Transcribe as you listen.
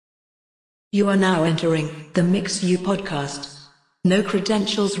You are now entering the MxU podcast. No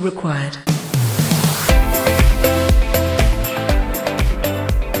credentials required.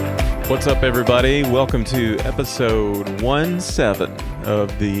 What's up, everybody? Welcome to episode 17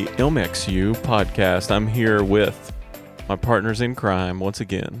 of the MxU podcast. I'm here with my partners in crime once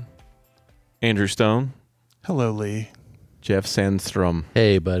again. Andrew Stone. Hello, Lee. Jeff Sandstrom.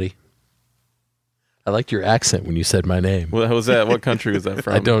 Hey, buddy. I liked your accent when you said my name. What was that? What country was that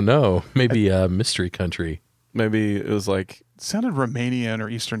from? I don't know. Maybe a mystery country. Maybe it was like... It sounded Romanian or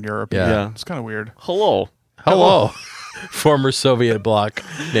Eastern Europe. Yeah. It's kind of weird. Hello. Former Soviet bloc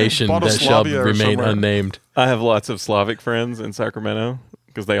nation that shall remain unnamed. I have lots of Slavic friends in Sacramento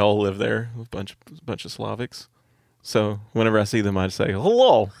because they all live there. A bunch of Slavics. So whenever I see them, I say,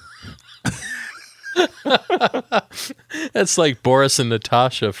 hello. That's like Boris and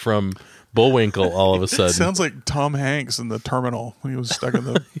Natasha from Bullwinkle all of a sudden. Sounds like Tom Hanks in the terminal when he was stuck in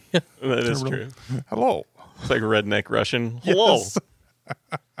the That is true. Hello. It's like redneck Russian. Hello. Yes.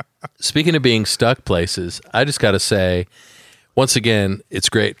 Speaking of being stuck places, I just got to say, once again, it's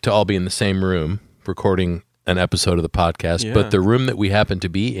great to all be in the same room recording an episode of the podcast, Yeah. but the room that we happen to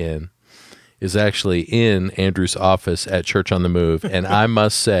be in is actually in Andrew's office at Church on the Move. And I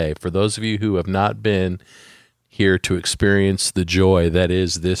must say, for those of you who have not been here to experience the joy that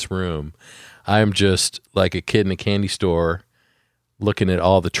is this room, I'm just like a kid in a candy store looking at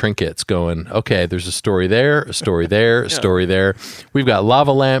all the trinkets going, okay, there's a story there, a story there, a story there. We've got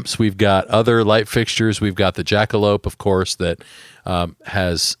lava lamps. We've got other light fixtures. We've got the jackalope, of course, that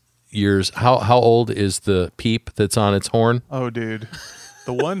has years. How old is the peep that's on its horn? Oh, dude.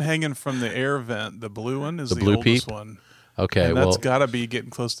 The one hanging from the air vent, the blue one, is the blue oldest peep? one. Okay, And well, that's got to be getting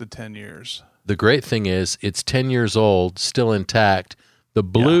close to 10 years. the great thing is it's 10 years old, still intact. The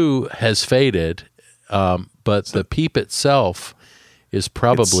blue has faded, but the peep itself is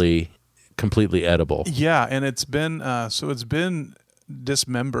probably completely edible. Yeah, and it's been it's been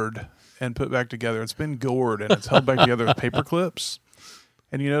dismembered and put back together. It's been gored and it's held back together with paper clips.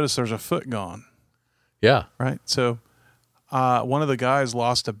 And you notice there's a foot gone, Yeah, right? So one of the guys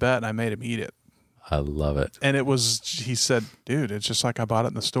lost a bet and I made him eat it. I love it. And he said, dude, it's just like I bought it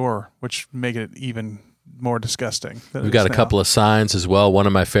in the store, which make it even more disgusting. We've got a couple of signs as well. One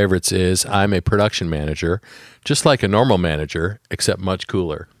of my favorites is I'm a production manager, just like a normal manager, except much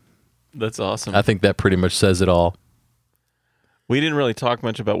cooler. That's awesome. I think that pretty much says it all. We didn't really talk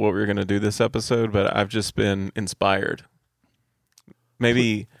much about what we were going to do this episode, but I've just been inspired.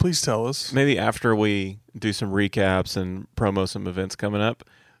 Maybe Please tell us. Maybe after we do some recaps and promo some events coming up,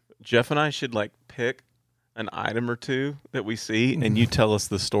 Jeff and I should pick an item or two that we see, and you tell us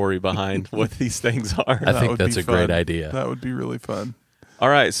the story behind what these things are. I think would that's be a great fun. idea. That would be really fun. All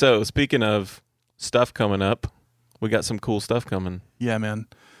right, so speaking of stuff coming up, we got some cool stuff coming. Yeah, man.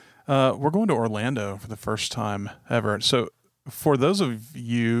 We're going to Orlando for the first time ever. So for those of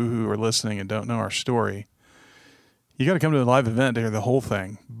you who are listening and don't know our story, you got to come to a live event to hear the whole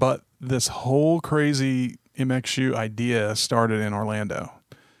thing. But this whole crazy MxU idea started in Orlando.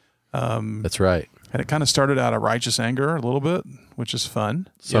 That's right. And it kind of started out of righteous anger a little bit, which is fun.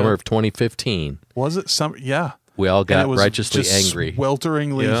 Summer of 2015. Was it summer? Yeah. We all And got it was righteously just angry.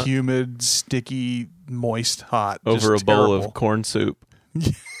 Swelteringly Yeah. humid, sticky, moist, hot. Over a just bowl terrible. of corn soup.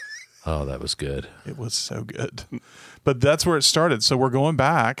 Oh, that was good. It was so good. But that's where it started. So we're going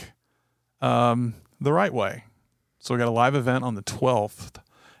back the right way. So we got a live event on the 12th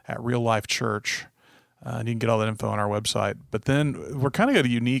at Real Life Church. And you can get all that info on our website. But then we're kind of got a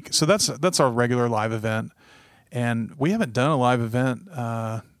unique. So that's our regular live event. And we haven't done a live event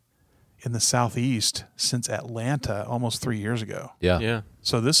in the Southeast since Atlanta almost 3 years ago. Yeah. Yeah.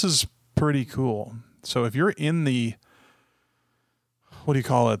 So this is pretty cool. So if you're in the, what do you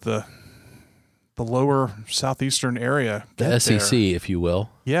call it? The lower southeastern area. The get SEC, there. if you will.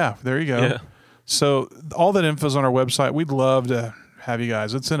 Yeah, there you go. Yeah. So all that info's on our website. We'd love to have you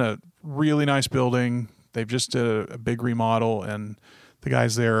guys. It's in a really nice building. They've just did a big remodel, and the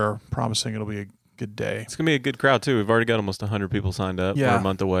guys there are promising it'll be a good day. It's going to be a good crowd, too. We've already got almost 100 people signed up. Yeah. We're a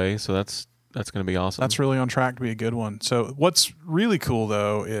month away, so that's going to be awesome. That's really on track to be a good one. So what's really cool,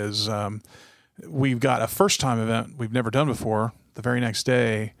 though, is we've got a first-time event we've never done before the very next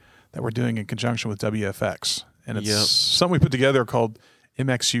day that we're doing in conjunction with WFX. And it's something we put together called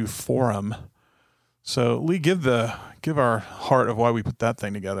MxU Forum. So, Lee, give our heart of why we put that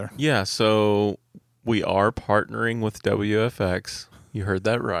thing together. Yeah, so we are partnering with WFX. You heard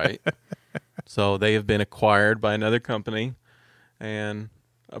that right. So they have been acquired by another company and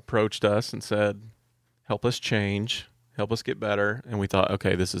approached us and said, help us change, help us get better. And we thought,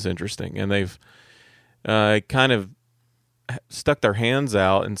 okay, this is interesting. And they've kind of stuck their hands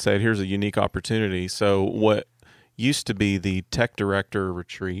out and said, here's a unique opportunity. So what used to be the tech director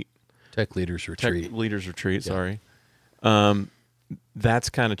retreat, Tech Leaders Retreat. Sorry. That's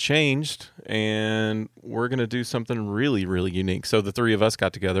kind of changed, and we're going to do something really, really unique. So the three of us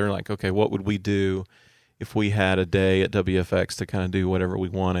got together and like, okay, what would we do if we had a day at WFX to kind of do whatever we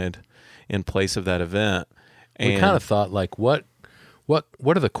wanted in place of that event? And we kind of thought, like, what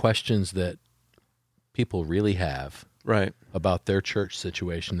are the questions that people really have right about their church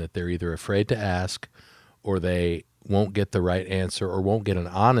situation that they're either afraid to ask, or they won't get the right answer, or won't get an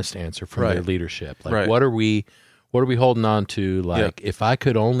honest answer from their leadership? Like, what are we holding on to? Like, if I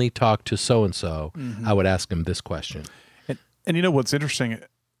could only talk to so-and-so, I would ask him this question. And you know what's interesting?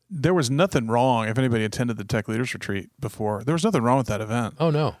 There was nothing wrong. If anybody attended the Tech Leaders Retreat before, there was nothing wrong with that event. Oh,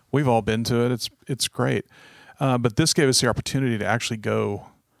 no. We've all been to it. It's great. But this gave us the opportunity to actually go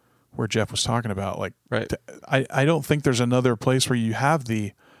where Jeff was talking about. Like, I don't think there's another place where you have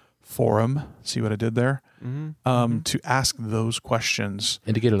the forum. See what I did there? To ask those questions.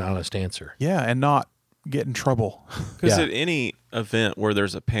 And to get an honest answer. Yeah, and not get in trouble. Because at any event where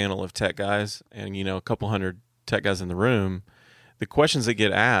there's a panel of tech guys and, you know, a couple hundred tech guys in the room, the questions that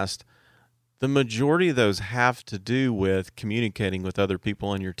get asked, the majority of those have to do with communicating with other people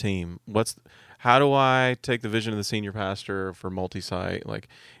on your team. How do I take the vision of the senior pastor for multi-site? Like,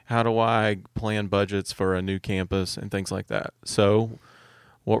 how do I plan budgets for a new campus and things like that? So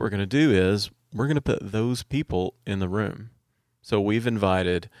what we're going to do is we're going to put those people in the room. So we've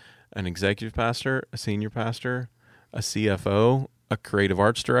invited an executive pastor, a senior pastor, a CFO, a creative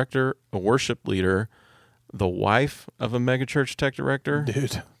arts director, a worship leader, the wife of a megachurch tech director.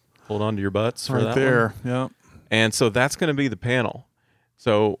 Dude. Hold on to your butts for that right there. one. Yeah. And so that's going to be the panel.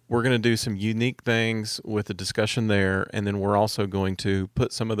 So we're going to do some unique things with the discussion there, and then we're also going to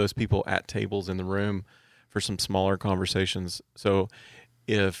put some of those people at tables in the room for some smaller conversations. So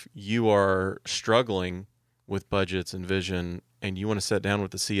if you are struggling with budgets and vision and you want to sit down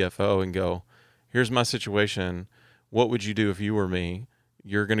with the CFO and go, here's my situation, what would you do if you were me?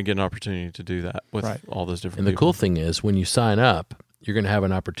 You're going to get an opportunity to do that with all those different people. And the cool thing is, when you sign up, you're going to have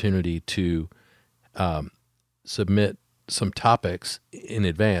an opportunity to submit some topics in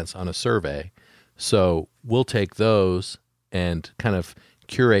advance on a survey. So we'll take those and kind of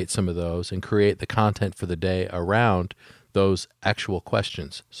curate some of those and create the content for the day around those actual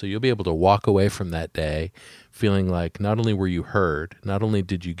questions. So you'll be able to walk away from that day feeling like not only were you heard, not only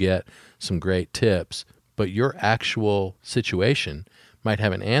did you get some great tips, but your actual situation might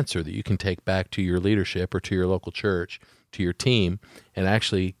have an answer that you can take back to your leadership or to your local church, to your team, and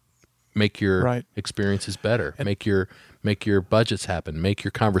actually make your experiences better, make your budgets happen, make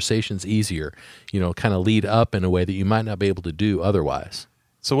your conversations easier, kind of lead up in a way that you might not be able to do otherwise.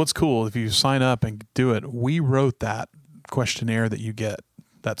 So what's cool, if you sign up and do it, we wrote that questionnaire that you get,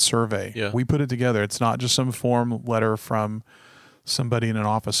 that survey. Yeah. We put it together. It's not just some form letter from somebody in an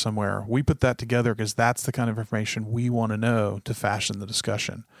office somewhere. We put that together because that's the kind of information we want to know to fashion the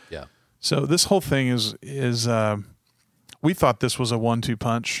discussion. Yeah. So this whole thing is we thought this was a 1-2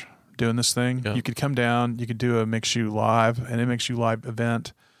 punch doing this thing. Yeah. You could come down, you could do an MxU Live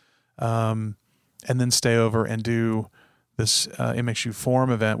event, and then stay over and do this MxU Forum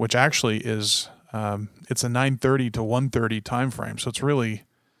event, which actually is it's a 9:30 to 1:30 time frame. So it's really,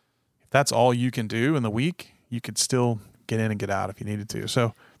 if that's all you can do in the week, you could still get in and get out if you needed to.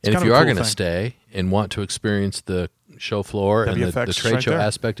 So it's and kind if you of a are cool going to thing. stay and want to experience the show floor and the WFX trade right show there.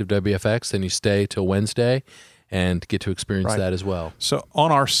 aspect of WFX, then you stay till Wednesday and get to experience that as well. So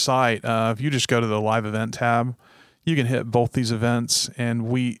on our site, if you just go to the live event tab, you can hit both these events.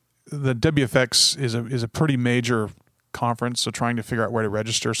 And the WFX is a pretty major conference, so trying to figure out where to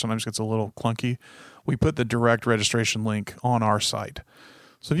register sometimes gets a little clunky. We put the direct registration link on our site.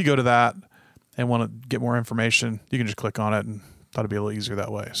 So if you go to that and want to get more information, you can just click on it, and thought it'd be a little easier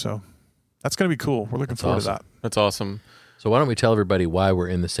that way. So that's going to be cool. We're looking forward to that. That's awesome. So why don't we tell everybody why we're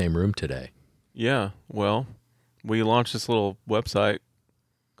in the same room today? Yeah, well, we launched this little website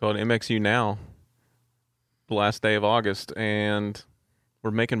called MxU Now the last day of August, and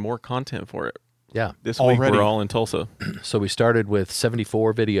we're making more content for it. Yeah. This week Already. we're all in Tulsa. So we started with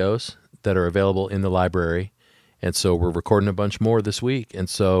 74 videos that are available in the library, and so we're recording a bunch more this week. And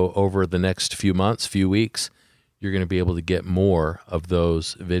so over the next few months, few weeks, you're going to be able to get more of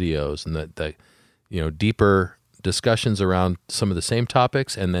those videos and the deeper discussions around some of the same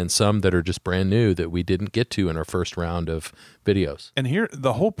topics, and then some that are just brand new that we didn't get to in our first round of videos. And here,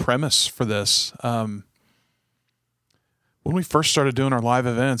 the whole premise for this, when we first started doing our live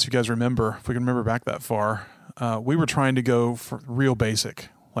events, you guys remember, if we can remember back that far, we were trying to go for real basic.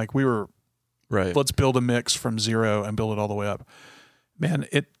 Like we were Right. Let's build a mix from zero and build it all the way up. Man,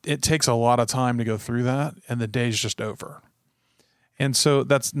 it takes a lot of time to go through that, and the day's just over. And so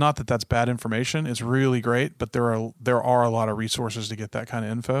that's not that that's bad information. It's really great, but there are a lot of resources to get that kind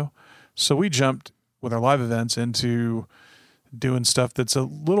of info. So we jumped with our live events into doing stuff that's a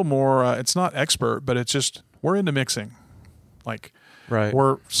little more, it's not expert, but it's just, we're into mixing. Like, Right.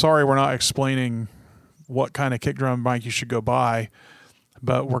 we're not explaining what kind of kick drum mic you should go buy,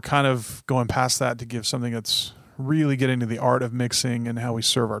 but we're kind of going past that to give something that's really getting to the art of mixing and how we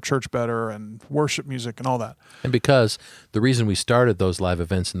serve our church better and worship music and all that. And because the reason we started those live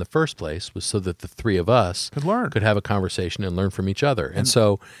events in the first place was so that the three of us Could have a conversation and learn from each other. And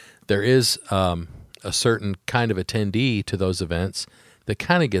so there is a certain kind of attendee to those events that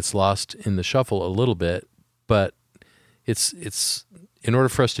kind of gets lost in the shuffle a little bit, but it's in order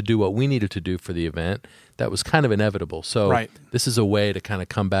for us to do what we needed to do for the event, that was kind of inevitable. So This is a way to kind of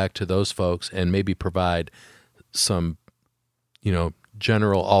come back to those folks and maybe provide some,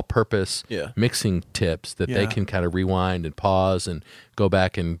 general all-purpose mixing tips that they can kind of rewind and pause and go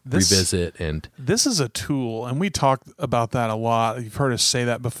back and revisit. And this is a tool, and we talk about that a lot. You've heard us say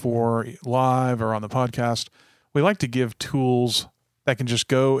that before, live or on the podcast. We like to give tools that can just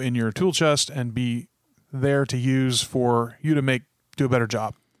go in your tool chest and be there to use for you to do a better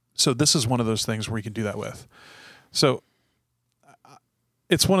job. So this is one of those things where you can do that with. So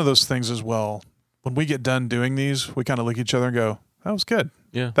it's one of those things as well. When we get done doing these, we kind of look at each other and go, that was good.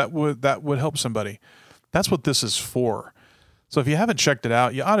 Yeah. That would help somebody. That's what this is for. So if you haven't checked it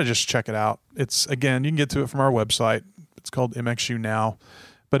out, you ought to just check it out. It's, again, you can get to it from our website. It's called MxU Now,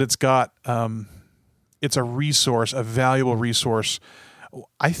 but it's got, it's a resource, a valuable resource.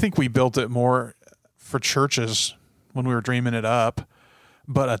 I think we built it more for churches when we were dreaming it up,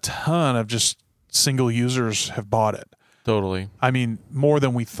 but a ton of just single users have bought it. Totally. I mean, more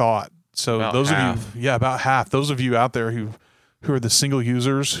than we thought. So About those half. of you, about half. Those of you out there who are the single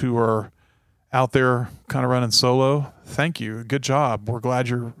users who are out there kind of running solo, thank you. Good job. We're glad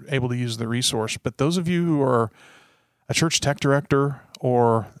you're able to use the resource. But those of you who are a church tech director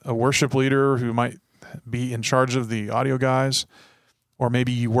or a worship leader who might be in charge of the audio guys, or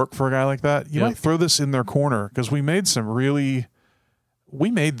maybe you work for a guy like that, you might throw this in their corner, because we made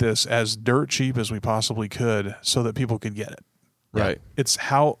this as dirt cheap as we possibly could so that people could get it. Right. It's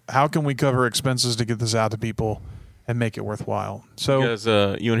how can we cover expenses to get this out to people and make it worthwhile. So You guys, you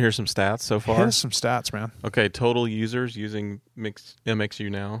want to hear some stats so far? hit us some stats, man. Okay, total users using MxU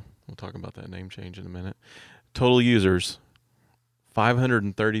Now. We'll talk about that name change in a minute. Total users,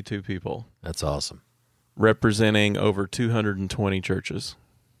 532 people. that's awesome. Representing over 220 churches.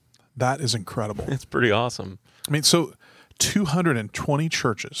 That is incredible. It's pretty awesome. I mean, so 220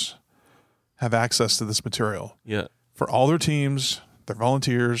 churches have access to this material. Yeah. For all their teams, their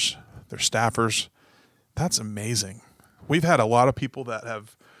volunteers, their staffers. That's amazing. We've had a lot of people that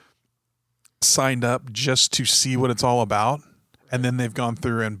have signed up just to see what it's all about, and then they've gone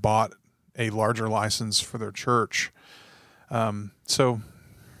through and bought a larger license for their church. So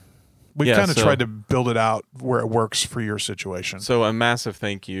we've kind of tried to build it out where it works for your situation. So a massive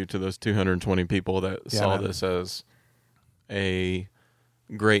thank you to those 220 people that saw this as a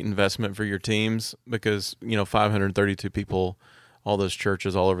great investment for your teams, because 532 people, all those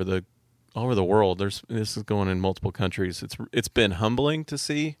churches all over the world. This is going in multiple countries. It's been humbling to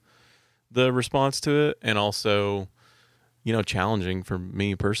see the response to it, and also challenging for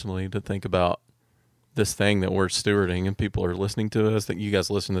me personally to think about this thing that we're stewarding and people are listening to us, that you guys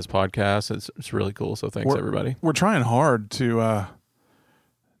listen to this podcast. It's really cool. So thanks everybody. We're trying hard to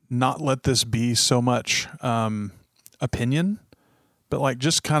not let this be so much opinion, but like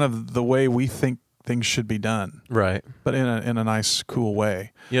just kind of the way we think things should be done. Right. But in a nice, cool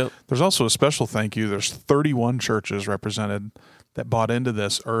way. Yep. There's also a special thank you. There's 31 churches represented that bought into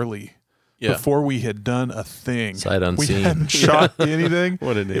this early. Yeah. Before we had done a thing. Sight unseen. We hadn't shot anything.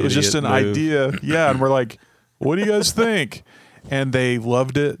 What an It was just an idiot move. idea. Yeah. And we're like, what do you guys think? And they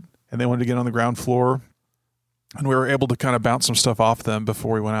loved it, and they wanted to get on the ground floor. And we were able to kind of bounce some stuff off them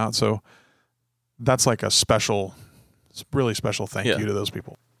before we went out. So that's like a really special thank you to those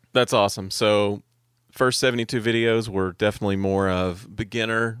people. That's awesome. So first 72 videos were definitely more of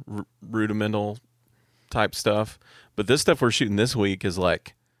beginner, rudimental type stuff. But this stuff we're shooting this week is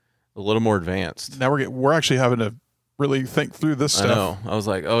like a little more advanced. Now we're actually having to really think through this stuff. I know. I was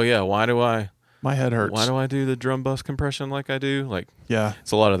like, oh yeah, My head hurts. why do I do the drum bus compression like I do? Like, Yeah.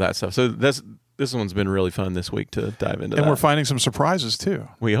 it's a lot of that stuff. So this one's been really fun this week to dive into. And that. we're finding some surprises too.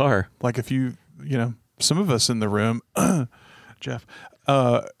 We are. Like if some of us in the room, Jeff,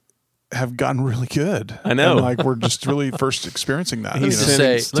 have gotten really good. I know. And, like, we're just really first experiencing that. He's you know? just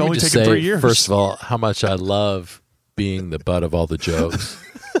Say, It's let me only just taken say, 3 years. first of all, how much I love being the butt of all the jokes,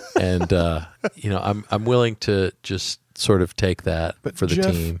 and I'm willing to just sort of take that But for the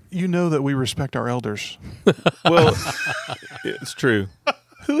Jeff, team. you know that we respect our elders. Well, it's true.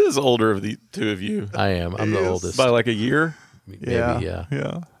 Who is older of the two of you? I am. I'm the oldest. By like a year? Maybe, yeah.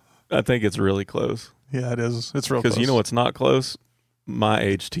 Yeah. I think it's really close. Yeah, it is. It's real close. Because you know what's not close? My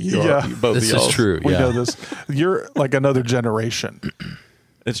age to you. Yeah. Both This of y'all. is true. We Yeah. know this. You're like another generation.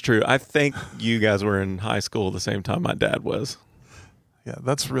 It's true. I think you guys were in high school the same time my dad was. Yeah,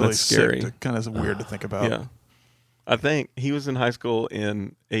 that's really That's scary. Kind of weird to think about. Yeah. I think he was in high school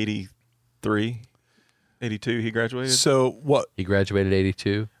in 83, 82. He graduated. So what? He graduated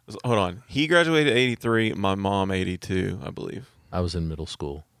 82. Hold on. He graduated 83. My mom 82, I believe. I was in middle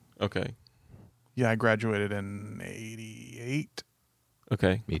school. Okay. Yeah, I graduated in 88.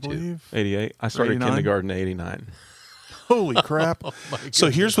 Okay. Me I too. believe. 88. I started 89? kindergarten in 89. Holy crap. So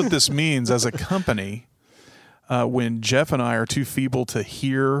here's what this means as a company. When Jeff and I are too feeble to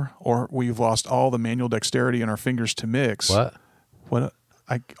hear, or we've lost all the manual dexterity in our fingers to mix. What?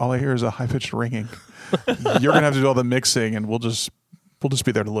 All I hear is a high pitched ringing. You're gonna have to do all the mixing, and we'll just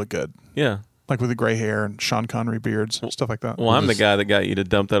be there to look good, Yeah. like with the gray hair and Sean Connery beards, stuff like that. Well, I'm the guy that got you to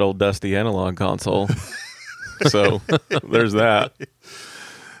dump that old dusty analog console. So there's that.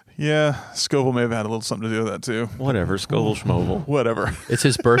 Yeah, Scoville may have had a little something to do with that too. Whatever. Scoville schmovel. Whatever. It's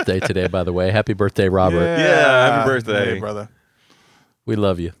his birthday today, by the way. Happy birthday, Robert. Yeah, happy birthday. Hey, brother. We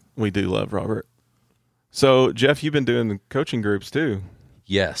love you. We do love Robert. So, Jeff, you've been doing the coaching groups too.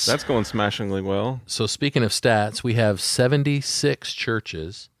 Yes. That's going smashingly well. So speaking of stats, we have 76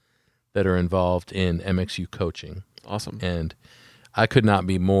 churches that are involved in MxU coaching. Awesome. And I could not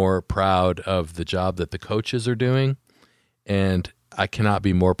be more proud of the job that the coaches are doing. And I cannot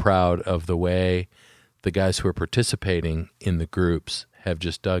be more proud of the way the guys who are participating in the groups have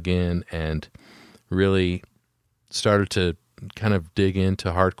just dug in and really started to kind of dig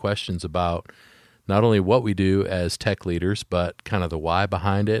into hard questions about not only what we do as tech leaders, but kind of the why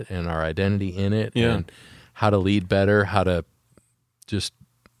behind it and our identity in it, and how to lead better, how to just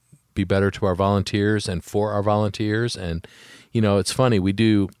be better to our volunteers and for our volunteers. And, it's funny, we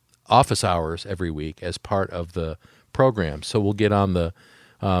do office hours every week as part of the program. So we'll get on the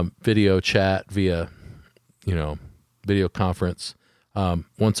video chat via, video conference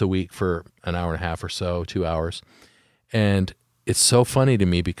once a week for an hour and a half or so, 2 hours. And it's so funny to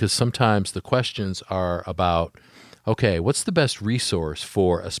me because sometimes the questions are about, okay, what's the best resource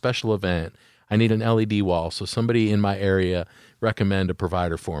for a special event? I need an LED wall, so somebody in my area recommend a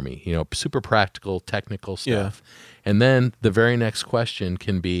provider for me, super practical, technical stuff. Yeah. And then the very next question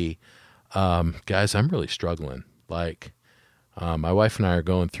can be, guys, I'm really struggling. Like, my wife and I are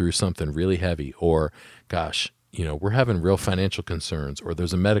going through something really heavy, or gosh, we're having real financial concerns, or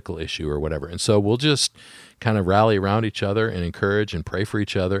there's a medical issue or whatever. And so we'll just kind of rally around each other and encourage and pray for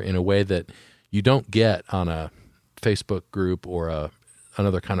each other in a way that you don't get on a Facebook group or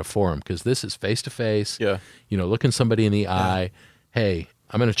another kind of forum, because this is face-to-face, looking somebody in the eye. Hey,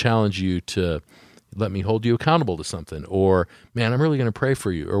 I'm going to challenge you to let me hold you accountable to something, or, man, I'm really going to pray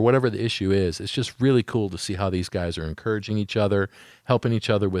for you, or whatever the issue is. It's just really cool to see how these guys are encouraging each other, helping each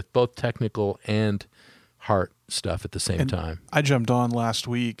other with both technical and heart stuff at the same time. I jumped on last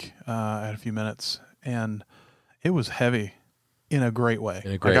week at a few minutes, and it was heavy in a great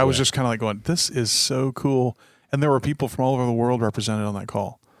way. I was just kind of like going, this is so cool. And there were people from all over the world represented on that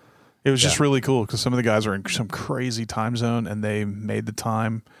call. It was just really cool because some of the guys are in some crazy time zone, and they made the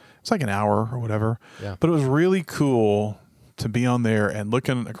time. It's like an hour or whatever. Yeah. But it was really cool to be on there and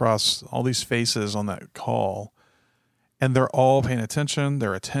looking across all these faces on that call, and they're all paying attention.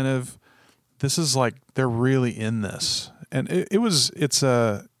 They're attentive. This is like, they're really in this. And Lee,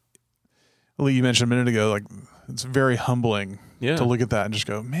 you mentioned a minute ago, like, it's very humbling to look at that and just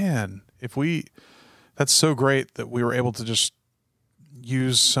go, man, that's so great that we were able to just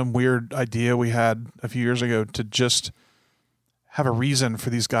use some weird idea we had a few years ago to just have a reason for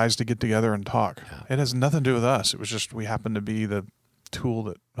these guys to get together and talk. Yeah. It has nothing to do with us. It was just, we happened to be the tool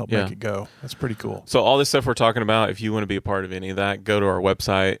that helped make it go. That's pretty cool. So all this stuff we're talking about, if you want to be a part of any of that, go to our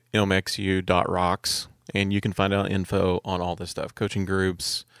website, mxu.rocks, and you can find out info on all this stuff. Coaching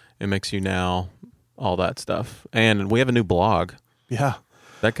groups, MxU Now, all that stuff. And we have a new blog. Yeah.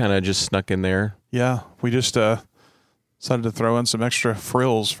 That kind of just snuck in there. Yeah. We just decided to throw in some extra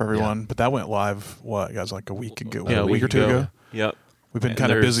frills for everyone, but that went live, guys, like a week ago? Yeah, a week or two ago? Yep. We've been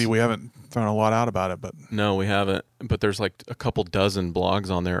kind of busy. We haven't thrown a lot out about it, but no, we haven't. But there's like a couple dozen blogs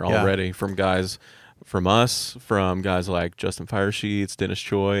on there already from guys from us, from guys like Justin Firesheets, Dennis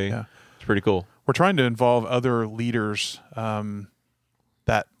Choi. Yeah. It's pretty cool. We're trying to involve other leaders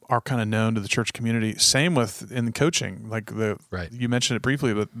that are kind of known to the church community. Same with in coaching, like you mentioned it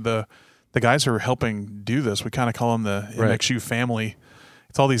briefly, but the guys who are helping do this, we kind of call them the MxU family.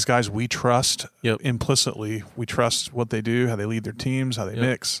 It's all these guys we trust implicitly. We trust what they do, how they lead their teams, how they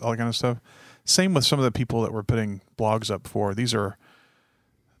mix, all that kind of stuff. Same with some of the people that we're putting blogs up for.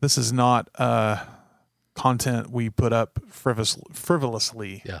 This is not content we put up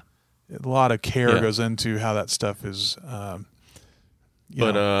frivolously. Yeah. A lot of care goes into how that stuff is.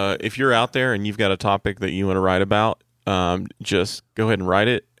 If you're out there and you've got a topic that you want to write about, just go ahead and write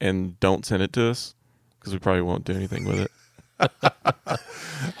it and don't send it to us because we probably won't do anything with it.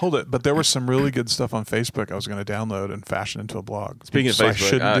 Hold it. But there was some really good stuff on Facebook I was going to download and fashion into a blog. Speaking of Facebook, I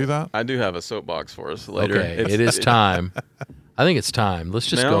shouldn't do that? I do have a soapbox for us later. Okay, it is time. I think it's time. Let's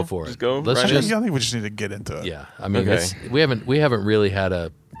just go for it. Just go. I think we just need to get into it. Yeah, I mean, we haven't really had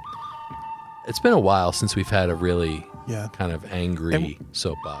a. It's been a while since we've had a really kind of angry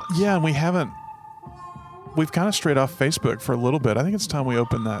soapbox. Yeah, and we haven't. We've kind of strayed off Facebook for a little bit. I think it's time we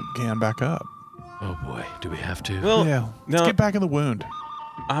open that can back up. Oh boy, do we have to? Well, let's get back in the wound.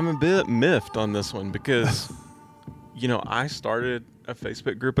 I'm a bit miffed on this one because, I started a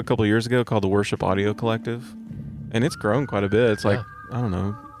Facebook group a couple of years ago called the Worship Audio Collective, and it's grown quite a bit. It's like, I don't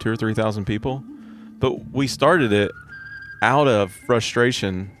know, 2,000 or 3,000 people. But we started it out of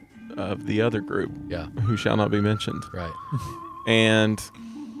frustration of the other group, who shall not be mentioned. Right. And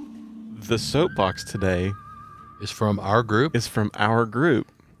the soapbox today is from our group?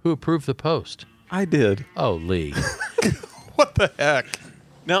 Who approved the post? I did. Oh, Lee. What the heck?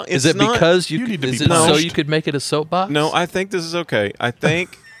 Now, is it because you need to be so you could make it a soapbox? No, I think this is okay. I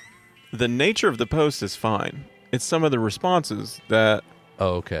think the nature of the post is fine. It's some of the responses that...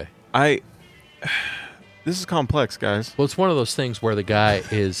 Oh, okay. This is complex, guys. Well, it's one of those things where the guy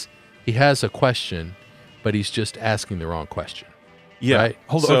he has a question, but he's just asking the wrong question. Yeah. Right?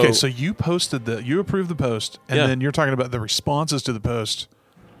 Hold on. Okay, so you approved the post, and then you're talking about the responses to the post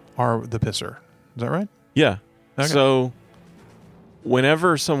are the pisser. Is that right? Yeah. Okay. So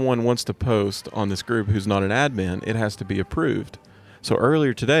whenever someone wants to post on this group who's not an admin, it has to be approved. So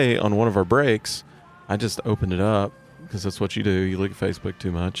earlier today on one of our breaks, I just opened it up because that's what you do. You look at Facebook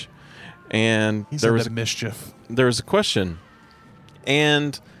too much. And there was mischief. There was a question.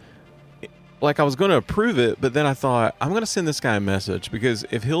 And I was going to approve it, but then I thought, I'm going to send this guy a message because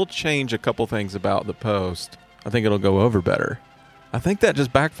if he'll change a couple things about the post, I think it'll go over better. I think that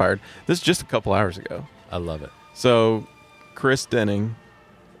just backfired. This is just a couple hours ago. I love it. So Chris Denning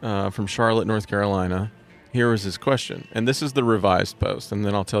from Charlotte, North Carolina, here was his question. And this is the revised post, and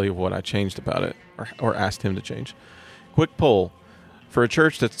then I'll tell you what I changed about it or asked him to change. Quick poll. For a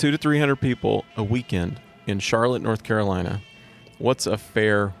church that's 200 to 300 people a weekend in Charlotte, North Carolina, what's a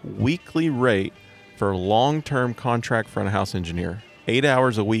fair weekly rate for a long-term contract front of house engineer? 8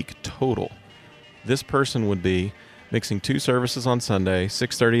 hours a week total. This person would be mixing 2 services on Sunday,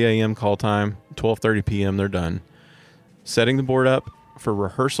 6:30 a.m. call time, 12:30 p.m. they're done. Setting the board up for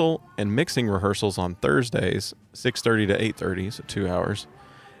rehearsal and mixing rehearsals on Thursdays, 6:30 to 8:30, so 2 hours.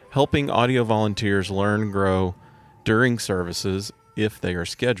 Helping audio volunteers learn and grow during services if they are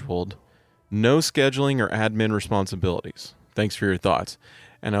scheduled. No scheduling or admin responsibilities. Thanks for your thoughts.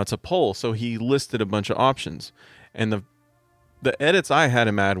 And now it's a poll, so he listed a bunch of options. And the edits I had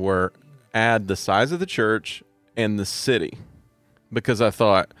him add were add the size of the church and the city. Because I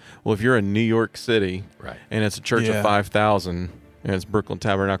thought, well, if you're in New York City and it's a church of 5,000 and it's Brooklyn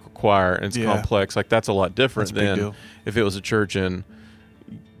Tabernacle Choir and it's complex, that's a lot different than if it was a church in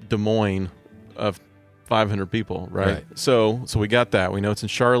Des Moines of 500 people, right? So we got that. We know it's in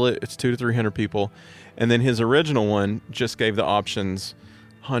Charlotte. It's 200 to 300 people. And then his original one just gave the options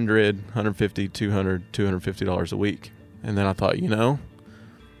 $100, $150, $200, $250 a week. And then I thought,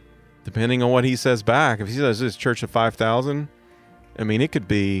 depending on what he says back, if he says this church of 5,000, I mean, it could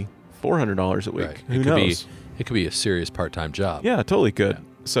be $400 a week. Right. Who knows? It could be a serious part-time job. Yeah, totally could. Yeah.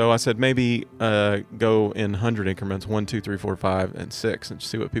 So I said maybe go in 100 increments, 1, 2, 3, 4, 5, and 6, and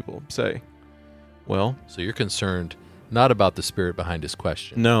see what people say. Well, so you're concerned not about the spirit behind his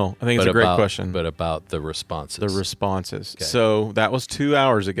question. No, I think it's a great question. But about the responses. The responses. Okay. So that was 2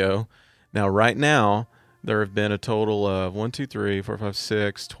 hours ago. Now, right now, there have been a total of 1, 2, 3, 4, 5,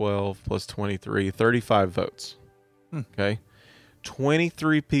 6, 12 plus 23, 35 votes. Okay.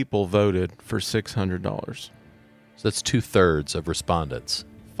 23 people voted for $600. So that's 2/3 of respondents.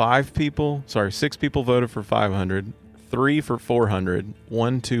 6 people voted for 500, 3 for 400,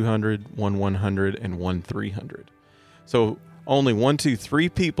 1 200, 1 100, and 1 300. So only 1, 2, 3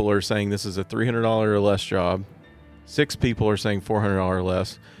 people are saying this is a $300 or less job. 6 people are saying $400 or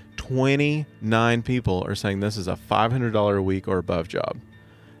less. 29 people are saying this is a $500 a week or above job.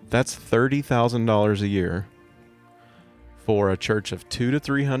 That's $30,000 a year for a church of 200 to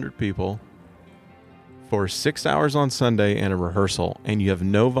 300 people for 6 hours on Sunday and a rehearsal, and you have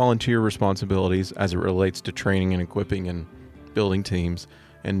no volunteer responsibilities as it relates to training and equipping and building teams,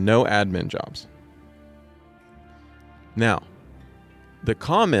 and no admin jobs. Now, the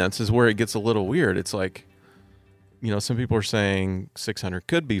comments is where it gets a little weird. It's like, some people are saying 600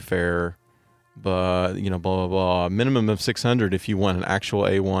 could be fair, but, blah, blah, blah. Minimum of 600 if you want an actual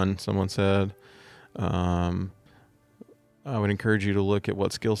A1, someone said. I would encourage you to look at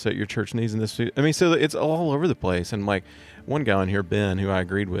what skill set your church needs in this. I mean, so it's all over the place. And like one guy on here, Ben, who I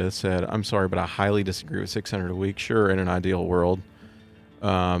agreed with, said, I'm sorry, but I highly disagree with 600 a week. Sure, in an ideal world,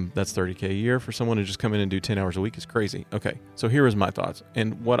 that's $30K a year. For someone to just come in and do 10 hours a week is crazy. Okay, so here was my thoughts.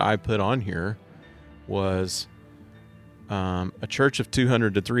 And what I put on here was a church of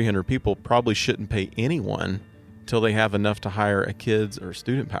 200 to 300 people probably shouldn't pay anyone till they have enough to hire a kids or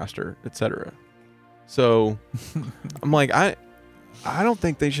student pastor, etc. So I'm like, I don't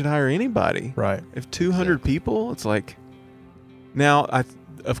think they should hire anybody. Right. If 200 people, it's like, now,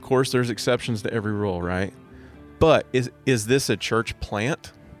 of course, there's exceptions to every rule, right? But is this a church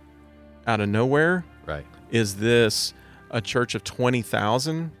plant out of nowhere? Right. Is this a church of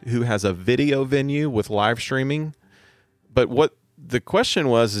 20,000 who has a video venue with live streaming? But what the question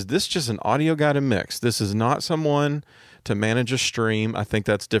was, is this just an audio guy to mix? This is not someone to manage a stream. I think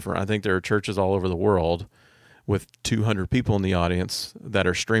that's different. I think there are churches all over the world with 200 people in the audience that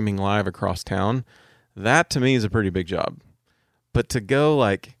are streaming live across town. That to me is a pretty big job. But to go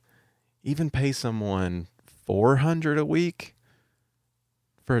like even pay someone $400 a week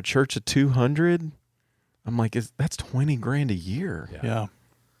for a church of 200, I'm like, that's $20,000 a year. Yeah.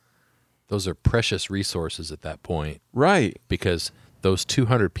 Those are precious resources at that point. Right. Because those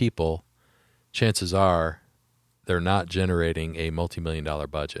 200 people, chances are they're not generating a multi-million-dollar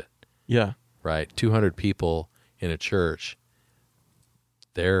budget. Yeah. Right. 200 people in a church,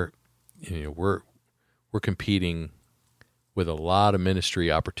 we're competing with a lot of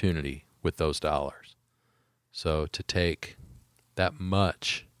ministry opportunity with those dollars. So to take that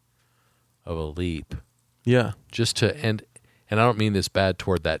much of a leap, Yeah. just to and I don't mean this bad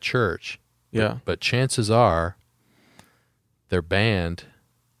toward that church. Yeah. But chances are their band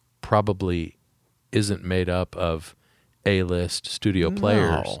probably isn't made up of A-list studio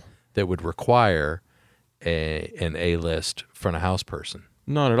players that would require an A-list front of house person.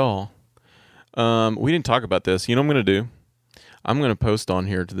 Not at all. We didn't talk about this. You know what I'm going to do? I'm going to post on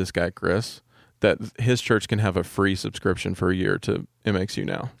here to this guy, Chris, that his church can have a free subscription for a year to MxU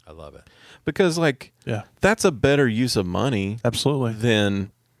now. I love it. Because, that's a better use of money. Absolutely.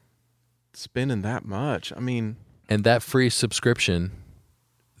 Than spending that much. I mean... And that free subscription,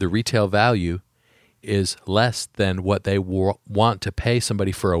 the retail value is less than what they want to pay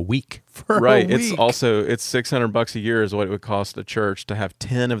somebody for a week. Right. It's $600 a year is what it would cost a church to have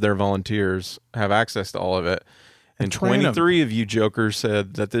 10 of their volunteers have access to all of it. And 23 of you jokers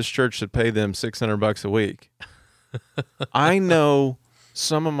said that this church should pay them $600 a week. I know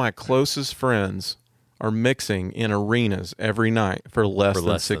some of my closest friends are mixing in arenas every night for less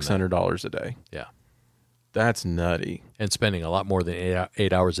than $600 a day. Yeah. That's nutty. And spending a lot more than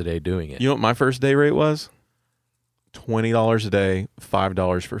 8 hours a day doing it. You know what my first day rate was? $20 a day,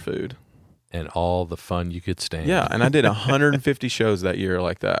 $5 for food. And all the fun you could stand. Yeah, and I did 150 shows that year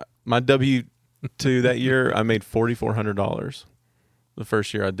like that. My W-2 that year, I made $4,400. The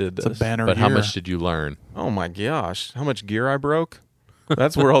first year I did this. It's a banner But year. how much did you learn? Oh my gosh. How much gear I broke?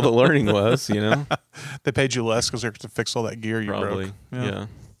 That's where all the learning was, They paid you less because they have to fix all that gear you Probably. broke. Yeah.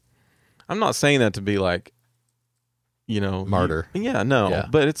 I'm not saying that to be like, martyr. No. Yeah.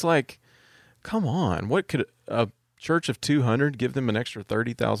 But it's like, come on. What could a church of 200 give them an extra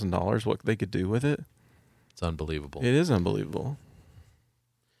 $30,000? What they could do with it? It's unbelievable. It is unbelievable.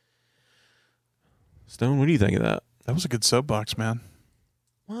 Stone, what do you think of that? That was a good soapbox, man.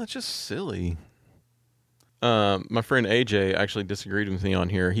 Well, it's just silly. My friend AJ actually disagreed with me on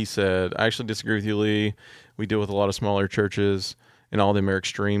here. He said, I actually disagree with you, Lee. We deal with a lot of smaller churches, and all of them are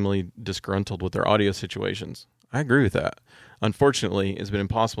extremely disgruntled with their audio situations. I agree with that. Unfortunately, it's been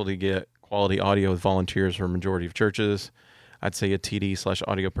impossible to get quality audio with volunteers for a majority of churches. I'd say a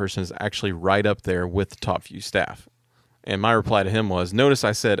TD/audio person is actually right up there with the top few staff. And my reply to him was, notice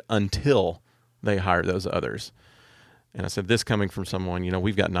I said until they hire those others. And I said, this coming from someone,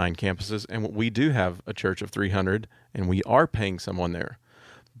 we've got 9 campuses, and we do have a church of 300, and we are paying someone there.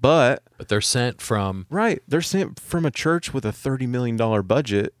 But they're sent from... Right. They're sent from a church with a $30 million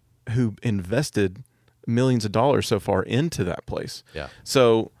budget who invested millions of dollars so far into that place. Yeah.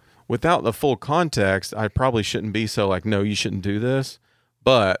 So without the full context, I probably shouldn't be so like, no, you shouldn't do this.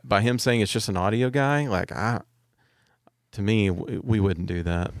 But by him saying it's just an audio guy, like to me, we wouldn't do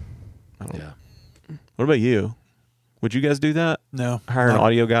that. Yeah. What about you? Would you guys do that? No. Hire an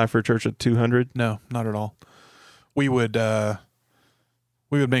audio guy for a church of 200? No, not at all. We would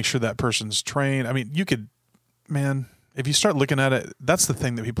make sure that person's trained. I mean, you could, man, if you start looking at it, that's the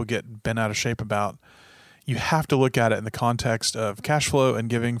thing that people get bent out of shape about. You have to look at it in the context of cash flow and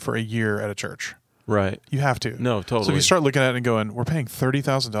giving for a year at a church. Right. You have to. No, totally. So if you start looking at it and going, we're paying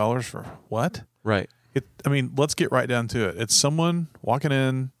 $30,000 for what? Right. Let's get right down to it. It's someone walking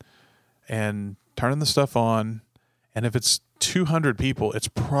in and turning the stuff on. And if it's 200 people, it's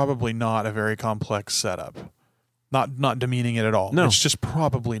probably not a very complex setup. Not demeaning it at all. No. It's just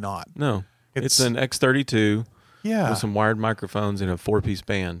probably not. No. It's an X32 with some wired microphones and a 4-piece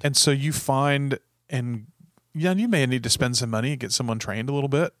band. And so you find, and you may need to spend some money and get someone trained a little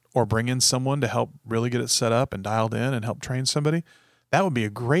bit, or bring in someone to help really get it set up and dialed in and help train somebody. That would be a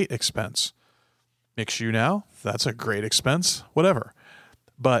great expense. MxU now, that's a great expense, whatever.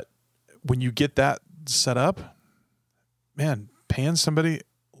 But when you get that set up, man, paying somebody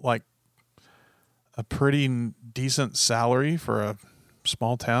like a pretty decent salary for a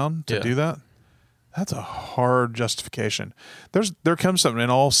small town to do that, that's a hard justification. There comes something, in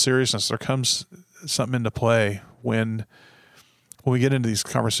all seriousness, there comes something into play when we get into these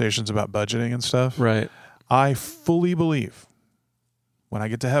conversations about budgeting and stuff. Right. I fully believe when I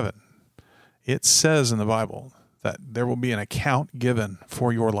get to heaven, it says in the Bible that there will be an account given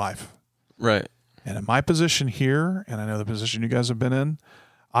for your life. Right. And in my position here, and I know the position you guys have been in,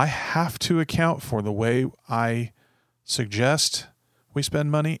 I have to account for the way I suggest we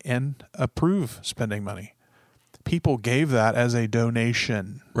spend money and approve spending money. People gave that as a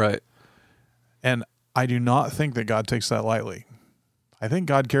donation. Right. And I do not think that God takes that lightly. I think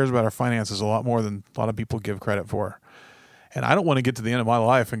God cares about our finances a lot more than a lot of people give credit for. And I don't want to get to the end of my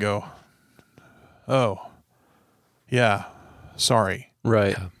life and go, oh, yeah, sorry.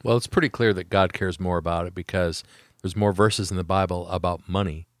 Right. Yeah. Well, it's pretty clear that God cares more about it because there's more verses in the Bible about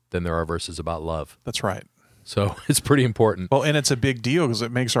money than there are verses about love. That's right. So it's pretty important. Well, and it's a big deal because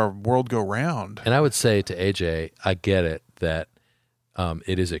it makes our world go round. And I would say to AJ, I get it that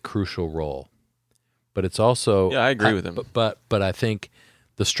it is a crucial role, but it's also I agree with him. But I think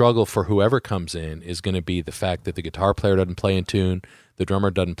the struggle for whoever comes in is going to be the fact that the guitar player doesn't play in tune, the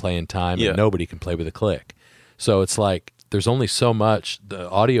drummer doesn't play in time, and nobody can play with a click. So it's like there's only so much the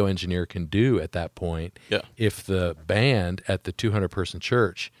audio engineer can do at that point. Yeah. If the band at the 200-person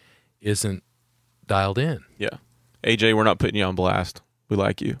church isn't dialed in. Yeah. AJ, we're not putting you on blast. We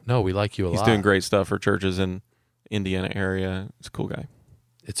like you. No, we like you a lot. He's doing great stuff for churches in Indiana area. He's a cool guy.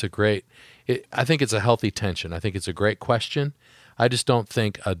 It's a great, I think it's a healthy tension. I think it's a great question. I just don't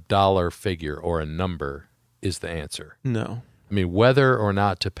think a dollar figure or a number is the answer. No. I mean, whether or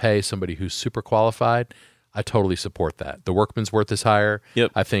not to pay somebody who's super qualified, I totally support that. The workman's worth is higher.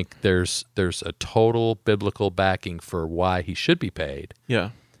 Yep. I think there's a total biblical backing for why he should be paid.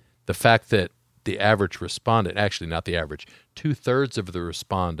 Yeah. The fact that the average respondent, actually not the average, 2/3 of the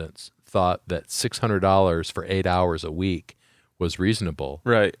respondents thought that $600 for 8 hours a week was reasonable.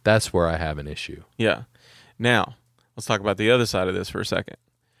 Right. That's where I have an issue. Yeah. Now, let's talk about the other side of this for a second.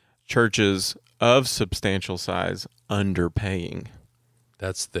 Churches of substantial size underpaying.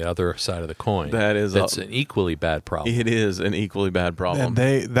 That's the other side of the coin. That's an equally bad problem. It is an equally bad problem.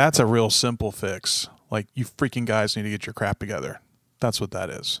 And that's a real simple fix. Like, you freaking guys need to get your crap together. That's what that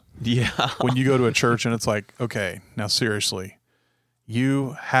is. Yeah. When you go to a church and it's like, okay, now seriously,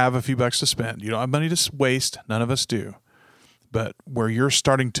 you have a few bucks to spend. You don't have money to waste. None of us do. But where you're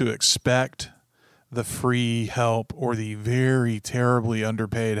starting to expect the free help or the very terribly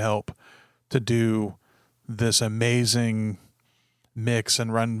underpaid help to do this amazing mix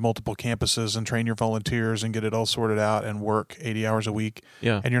and run multiple campuses and train your volunteers and get it all sorted out and work 80 hours a week,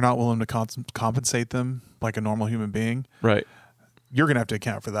 Yeah. and you're not willing to compensate them like a normal human being, Right. you're going to have to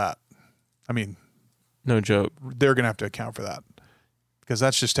account for that. I mean, No joke. they're going to have to account for that because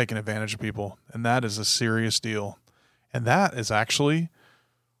that's just taking advantage of people, and that is a serious deal. And that is actually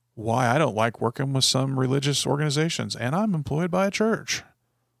why I don't like working with some religious organizations, and I'm employed by a church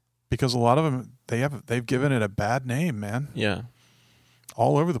because a lot of them, they've given it a bad name, man, Yeah.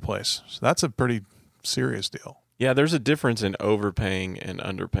 all over the place. So that's a pretty serious deal. Yeah, there's a difference in overpaying and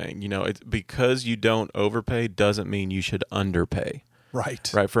underpaying. You know, it's because you don't overpay doesn't mean you should underpay.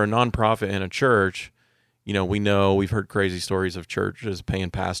 Right. Right. For a nonprofit and a church, you know, we've heard crazy stories of churches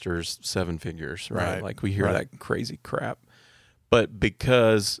paying pastors 7 figures, right? Right. Like we hear Right. that crazy crap. But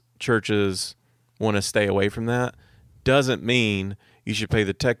because churches want to stay away from that doesn't mean you should pay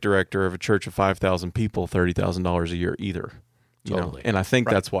the tech director of a church of 5,000 people $30,000 a year either. You know? Totally. And I think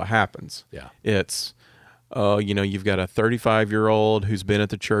that's what happens. Yeah. It's, you've got a 35-year-old who's been at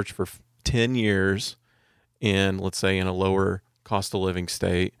the church for 10 years in, let's say, in a lower cost of living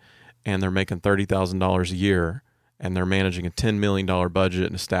state, and they're making $30,000 a year, and they're managing a $10 million budget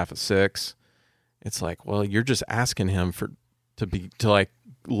and a staff of 6. It's like, well, you're just asking him to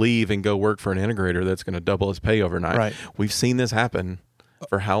leave and go work for an integrator that's going to double his pay overnight. Right. We've seen this happen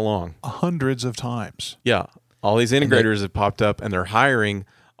for how long? Hundreds of times. Yeah. All these integrators have popped up, and they're hiring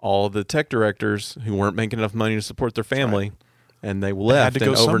all the tech directors who weren't making enough money to support their family, and they left to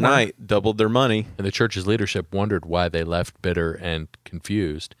go and overnight doubled their money. And the church's leadership wondered why they left bitter and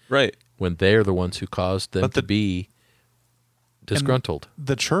confused. Right. When they're the ones who caused them to be disgruntled.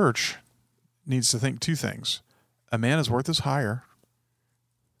 The church needs to think 2 things. A man is worth his hire,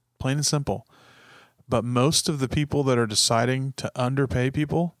 plain and simple. But most of the people that are deciding to underpay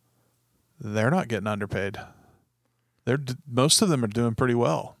people, they're not getting underpaid. Most of them are doing pretty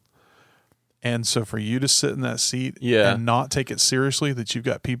well. And so for you to sit in that seat and not take it seriously, that you've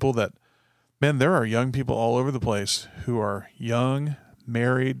got people that, man, there are young people all over the place who are young,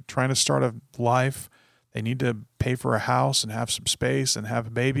 married, trying to start a life. They need to pay for a house and have some space and have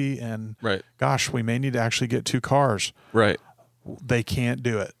a baby. And gosh, we may need to actually get 2 cars. Right. They can't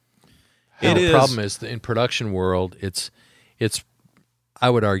do it. The problem is that in production world, it's I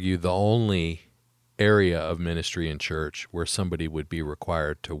would argue the only area of ministry in church where somebody would be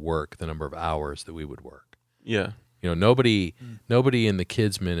required to work the number of hours that we would work. Yeah. Nobody in the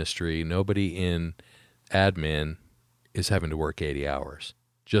kids ministry, nobody in admin is having to work 80 hours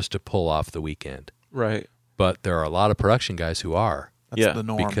just to pull off the weekend. Right. But there are a lot of production guys who are. That's the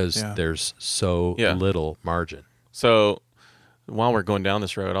norm. Because there's so little margin. So while we're going down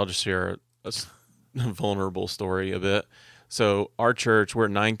this road, I'll just share a vulnerable story a bit. So our church, we're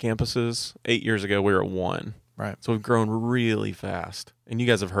at 9 campuses. 8 years ago, we were at 1. Right. So we've grown really fast. And you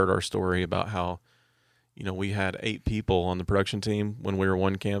guys have heard our story about how, we had 8 people on the production team when we were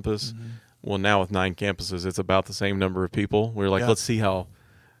 1 campus. Mm-hmm. Well, now with 9 campuses, it's about the same number of people. We're like, let's see how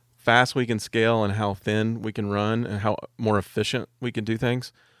fast we can scale and how thin we can run and how more efficient we can do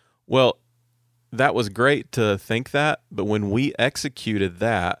things. Well, that was great to think that, but when we executed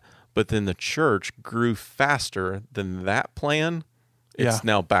that, but then the church grew faster than that plan, it's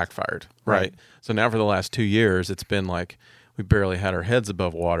now backfired, right? So now for the last 2 years, it's been like we barely had our heads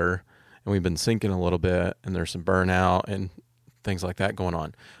above water, and we've been sinking a little bit, and there's some burnout and things like that going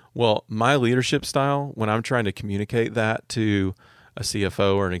on. Well, my leadership style, when I'm trying to communicate that to a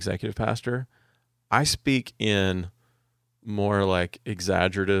CFO or an executive pastor, I speak in more like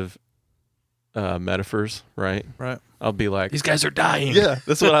exaggerative metaphors, right? Right. I'll be like, these guys are dying. Yeah,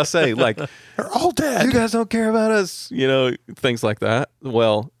 that's what I say. Like, they're all dead. You guys don't care about us, things like that.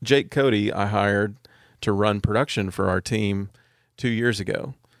 Well, Jake Cody, I hired to run production for our team 2 years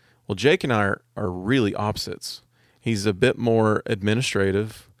ago. Well, Jake and I are really opposites. He's a bit more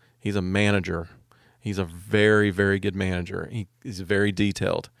administrative. He's a manager. He's a very, very good manager. He's very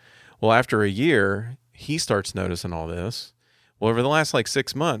detailed. Well, after a year, he starts noticing all this. Well, over the last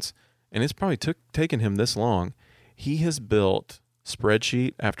 6 months, and it's probably taken him this long, he has built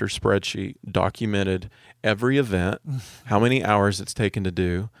spreadsheet after spreadsheet, documented every event, how many hours it's taken to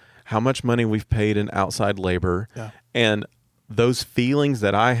do, how much money we've paid in outside labor, and those feelings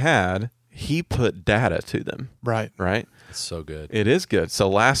that I had, he put data to them. Right. Right? It's so good. It is good. So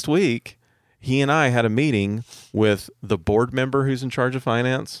last week, he and I had a meeting with the board member who's in charge of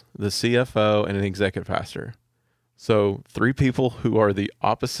finance, the CFO, and an executive pastor. So 3 people who are the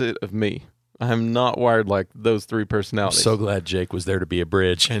opposite of me. I'm not wired like those 3 personalities. I'm so glad Jake was there to be a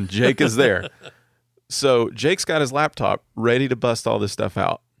bridge. And Jake is there. So Jake's got his laptop ready to bust all this stuff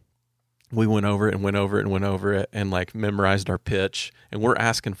out. We went over it and went over it and went over it and memorized our pitch. And we're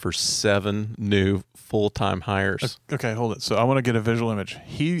asking for 7 new full-time hires. Okay, hold it. So I want to get a visual image.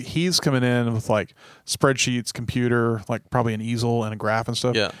 He's coming in with spreadsheets, computer, probably an easel and a graph and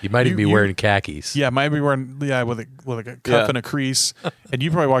stuff. Yeah. You might even be wearing khakis. Yeah, might be wearing with a cuff and a crease. And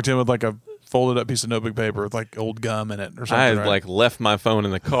you probably walked in with a folded up piece of notebook paper with old gum in it or something. I had left my phone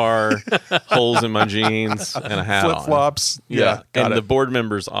in the car, holes in my jeans, and a hat on. Flip-flops. Yeah. And the board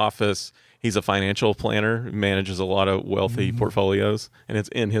member's office, he's a financial planner who manages a lot of wealthy portfolios, and it's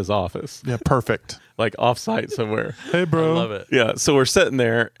in his office. Yeah, perfect. Off-site somewhere. Hey, bro. I love it. Yeah, so we're sitting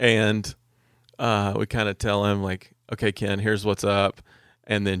there, and we kind of tell him, okay, Ken, here's what's up.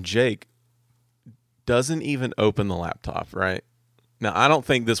 And then Jake doesn't even open the laptop, right? Now, I don't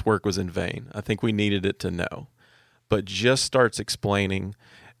think this work was in vain. I think we needed it to know. But just starts explaining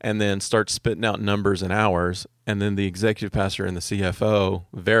and then start spitting out numbers and hours. And then the executive pastor and the CFO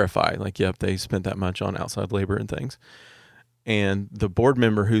verify, like, yep, they spent that much on outside labor and things. And the board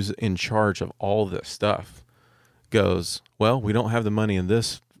member who's in charge of all this stuff goes, well, we don't have the money in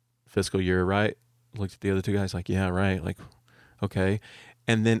this fiscal year, right? Looked at the other two guys like, yeah, right. Like, okay.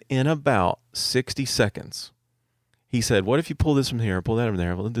 And then in about 60 seconds, he said, what if you pull this from here, pull that from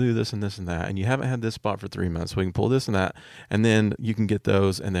there, we'll do this and this and that, and you haven't had this spot for 3 months, so we can pull this and that, and then you can get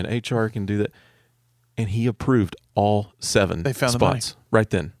those, and then HR can do that. And he approved all 7 They found spots right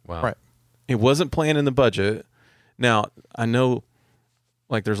then. Wow. Right. It wasn't planned in the budget. Now, I know,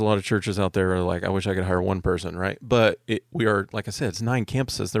 like, there's a lot of churches out there that are like, I wish I could hire one person, right? But we are, like I said, it's 9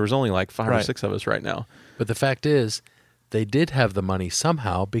 campuses. There was only like 5 or 6 of us right now. But the fact is, they did have the money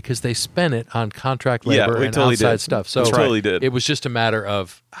somehow because they spent it on contract labor and totally outside did. stuff. So We totally did. It was just a matter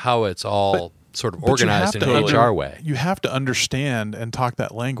of how it's all sort of But you organized have in to an HR way. You have to understand and talk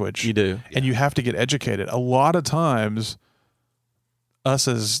that language. You do. And you have to get educated. A lot of times, us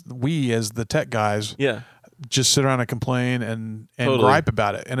as the tech guys, Yeah. just sit around and complain and Totally. gripe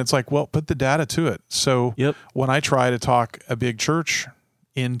about it. And it's like, well, put the data to it. So Yep. when I try to talk a big church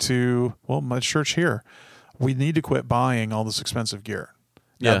into, well, my church here, we need to quit buying all this expensive gear.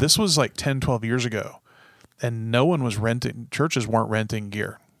 Now, Yeah. this was like 10, 12 years ago, and no one was renting, churches weren't renting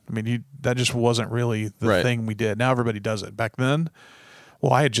gear. I mean, that just wasn't really the Right. thing we did. Now everybody does it. Back then,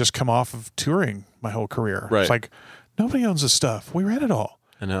 well, I had just come off of touring my whole career. Right. It's like, nobody owns this stuff. We rent it all.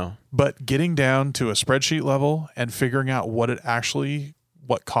 I know. But getting down to a spreadsheet level and figuring out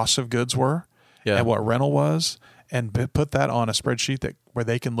what costs of goods were Yeah. and what rental was, and put that on a spreadsheet where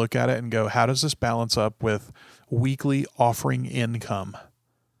they can look at it and go, how does this balance up with weekly offering income?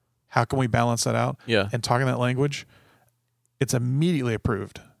 How can we balance that out? Yeah. And talking that language, it's immediately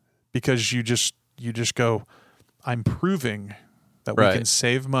approved because you just go, I'm proving that we Right. can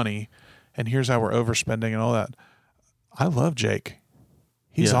save money, and here's how we're overspending and all that. I love Jake.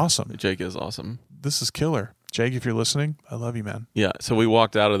 He's Yeah. awesome. Jake is awesome. This is killer. Jake, if you're listening, I love you, man. Yeah. So we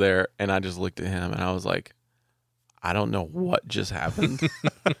walked out of there, and I just looked at him, and I was like, I don't know what just happened,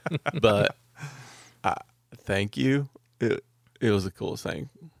 but thank you. It was the coolest thing.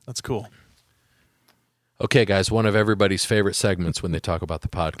 That's cool. Okay, guys, one of everybody's favorite segments when they talk about the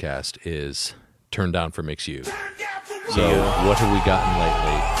podcast is Turn Down for MxU. So what have we gotten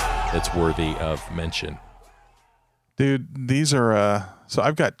lately that's worthy of mention? Dude, these are so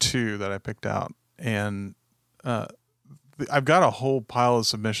I've got 2 that I picked out, and I've got a whole pile of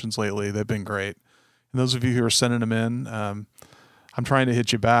submissions lately. They've been great. And those of you who are sending them in, I'm trying to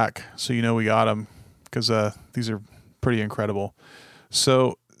hit you back so you know we got them, because these are pretty incredible.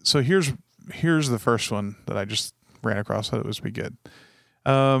 So here's the first one that I just ran across. I thought it was pretty good.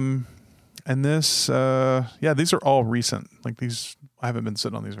 And this, these are all recent. Like, these, I haven't been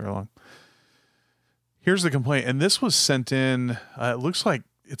sitting on these very long. Here's the complaint, and this was sent in. It looks like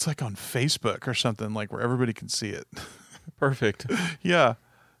it's like on Facebook or something, like where everybody can see it. Perfect. Yeah.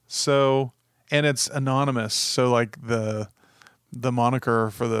 So, and it's anonymous. So, like the moniker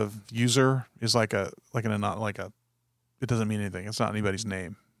for the user is it doesn't mean anything. It's not anybody's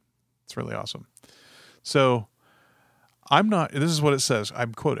name. It's really awesome. So, this is what it says.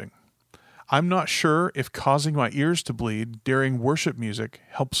 I'm quoting. I'm not sure if causing my ears to bleed during worship music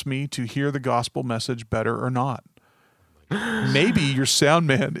helps me to hear the gospel message better or not. Maybe your sound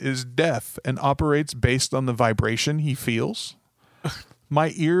man is deaf and operates based on the vibration he feels.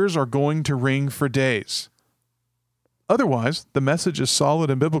 My ears are going to ring for days. Otherwise, the message is solid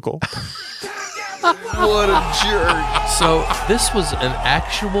and biblical. What a jerk. So this was an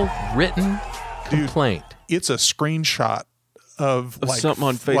actual written complaint. It's a screenshot of like something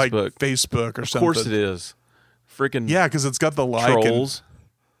on Facebook. like Facebook or Of something. course it is. Freaking Yeah, because it's got the like. trolls.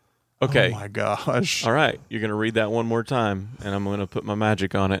 Okay. Oh my gosh. All right. You're going to read that one more time, and I'm going to put my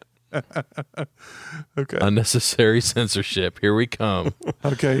magic on it. Okay. Unnecessary censorship. Here we come.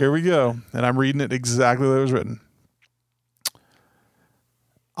 Okay, here we go. And I'm reading it exactly the way it was written.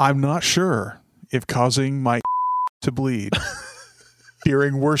 I'm not sure if causing my to bleed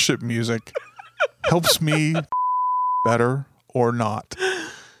during worship music helps me better or not.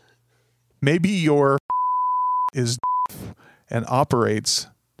 Maybe your is and operates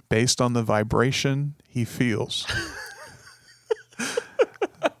based on the vibration he feels.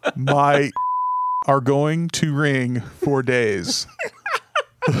 My are going to ring for days.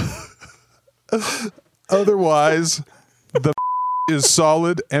 Otherwise, the is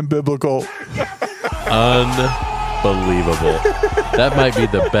solid and biblical. Unbelievable. That might be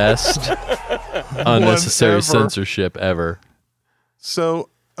the best unnecessary Whatever. censorship ever. So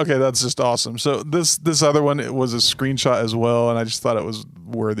Okay, that's just awesome. So this other one, it was a screenshot as well, and I just thought it was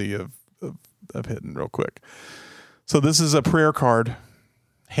worthy of hitting real quick. So this is a prayer card,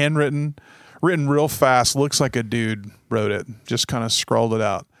 handwritten, written real fast. Looks like a dude wrote it, just kind of scrawled it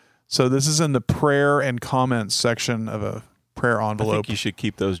out. So this is in the prayer and comments section of a prayer envelope. I think you should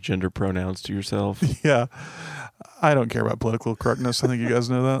keep those gender pronouns to yourself. Yeah. I don't care about political correctness. I think you guys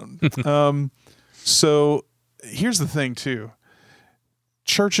know that. So here's the thing, too.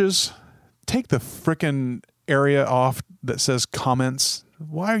 Churches, take the frickin' area off that says comments.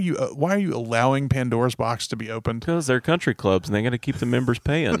 Why are you allowing Pandora's box to be opened? Because they're country clubs and they got to keep the members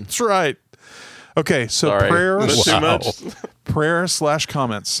paying. That's right. Okay, so Sorry. prayer, That's too much.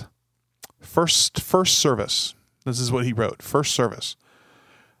 prayer/comments. First service. This is what he wrote. First service.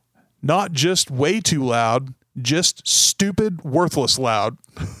 Not just way too loud, just stupid, worthless loud.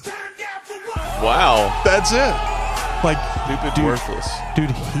 Wow. That's it. Like, Stupid, worthless.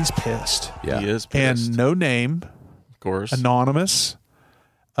 Dude, he's pissed. Yeah. He is pissed. And no name, of course. anonymous.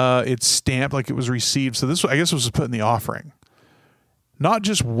 It's stamped like it was received. So this, I guess, was put in the offering. Not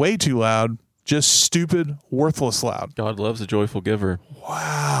just way too loud, just stupid, worthless loud. God loves a joyful giver.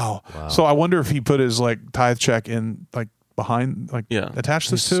 Wow. So I wonder if he put his like tithe check in like behind, like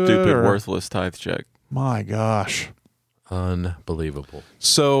attached this to Stupid, it. Or? worthless tithe check. My gosh. Unbelievable.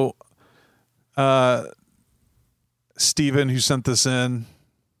 So, Steven, who sent this in,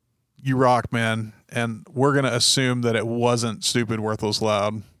 you rock, man. And we're going to assume that it wasn't stupid, worthless,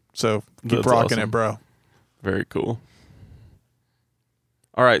 loud. So keep That's rocking awesome. it, bro. Very cool.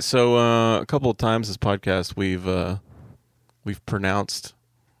 All right, so a couple of times this podcast we've pronounced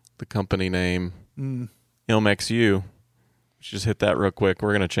the company name MxU. Just hit that real quick.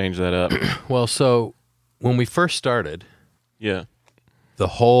 We're going to change that up. Well, so when we first started, Yeah. the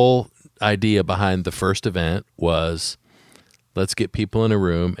whole idea behind the first event was let's get people in a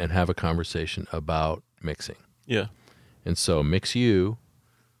room and have a conversation about mixing. Yeah. And so MxU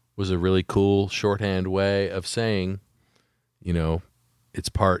was a really cool shorthand way of saying, you know, it's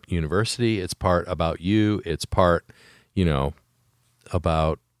part university, it's part about you, it's part, you know,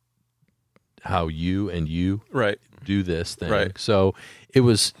 about how you and you Right. do this thing. Right. So it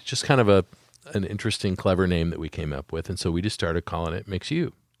was just kind of an interesting, clever name that we came up with. And so we just started calling it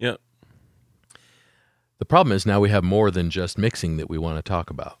MxU. Yeah. The problem is now we have more than just mixing that we want to talk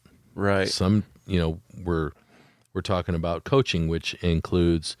about. Right. Some, you know, we're talking about coaching, which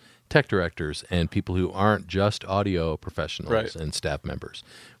includes tech directors and people who aren't just audio professionals Right. and staff members.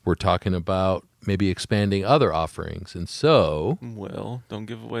 We're talking about maybe expanding other offerings. And so Well, don't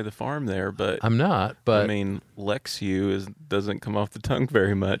give away the farm there, but I'm not, but I mean, LexU doesn't come off the tongue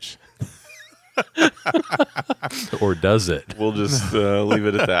very much. or does it? We'll just leave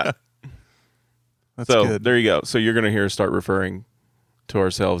it at that. That's So good. there you go. So you're going to hear us start referring to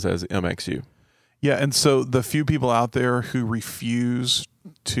ourselves as MxU. Yeah, and so the few people out there who refuse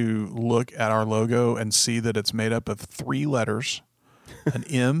to look at our logo and see that it's made up of 3 letters, an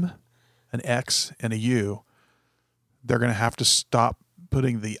M, an X, and a U, they're going to have to stop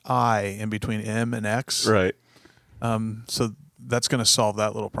putting the I in between M and X. Right. So that's going to solve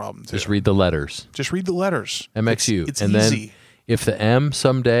that little problem too. Just read the letters. Just read the letters. MxU. It's and easy. then if the M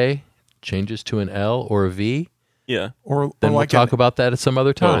someday changes to an L or a V, Yeah. Or then we'll like talk about that at some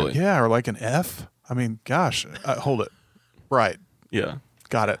other time. Totally. yeah, or like an F. I mean, gosh, hold it. Right. Yeah.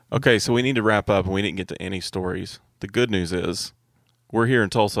 Got it. Okay, so we need to wrap up, and we didn't get to any stories. The good news is we're here in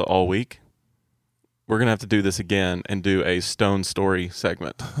Tulsa all week. We're going to have to do this again and do a stone story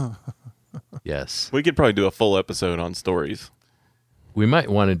segment. Yes. We could probably do a full episode on stories. We might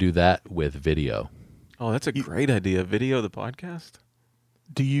want to do that with video Oh, that's a great idea. Video the podcast?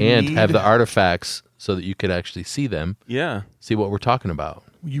 Do you and need, have the artifacts so that you could actually see them, Yeah. see what we're talking about.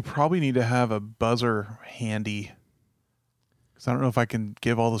 You probably need to have a buzzer handy. Because I don't know if I can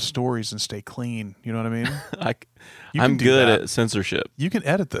give all the stories and stay clean. You know what I mean? You I'm can do good that. at censorship. You can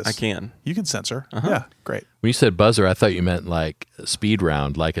edit this. I can. You can censor. Uh-huh. Yeah, great. When you said buzzer, I thought you meant like a speed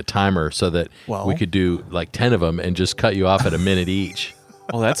round, like a timer, so that Well- we could do like 10 of them and just cut you off at a minute each.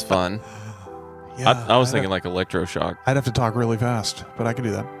 Oh, that's fun. Yeah, I was thinking like electroshock. I'd have to talk really fast, but I can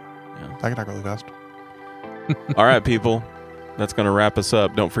do that. Yeah. I can talk really fast. All right, people. That's going to wrap us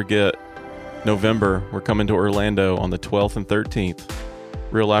up. Don't forget, November, we're coming to Orlando on the 12th and 13th.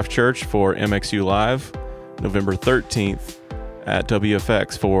 Real Life Church for MxU Live. November 13th at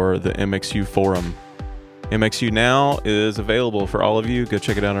WFX for the MxU Forum. MxU Now is available for all of you. Go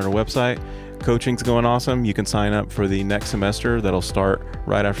check it out on our website. Coaching's going awesome. You can sign up for the next semester that'll start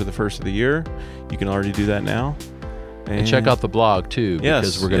right after the first of the year. You can already do that now. And check out the blog too,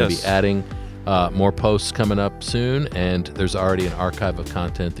 because Yes, we're going to yes. be adding More posts coming up soon, and there's already an archive of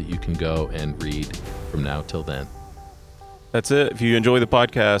content that you can go and read from now till then. That's it. If you enjoy the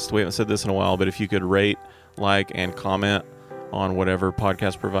podcast, we haven't said this in a while, but if you could rate, like, and comment on whatever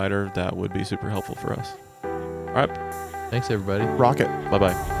podcast provider, that would be super helpful for us. All right. Thanks, everybody. Rocket.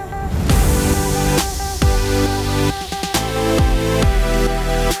 Bye-bye.